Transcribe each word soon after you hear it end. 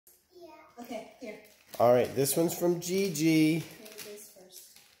Okay, here. All right, this one's from Gigi. Here, this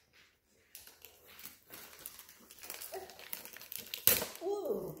first.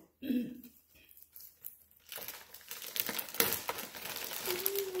 Ooh.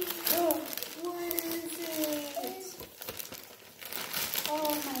 Oh, what is it?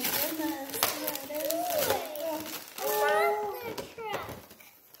 Oh my goodness. What is it?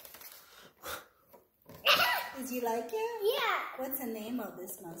 Did you like it? Yeah. What's the name of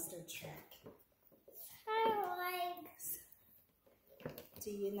this monster truck? Do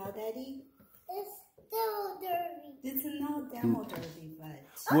you know, Daddy? It's Demo Derby. It's not Demo Derby, but...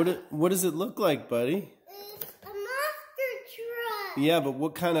 What does it look like, buddy? It's a monster truck. Yeah, but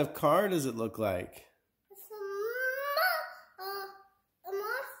what kind of car does it look like? It's a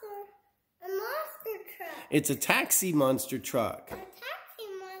monster truck. It's a taxi monster truck. A taxi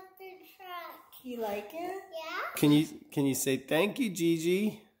monster truck. You like it? Yeah. Can you say thank you,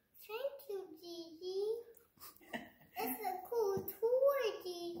 Gigi? Thank you, Gigi. It's a cool toy,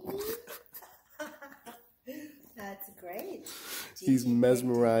 Gigi. That's great. He's Gigi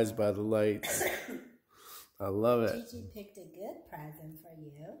mesmerized by the lights. I love it. Gigi picked a good present for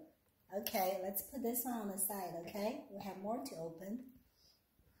you. Okay, let's put this one on the side, okay? We have more to open.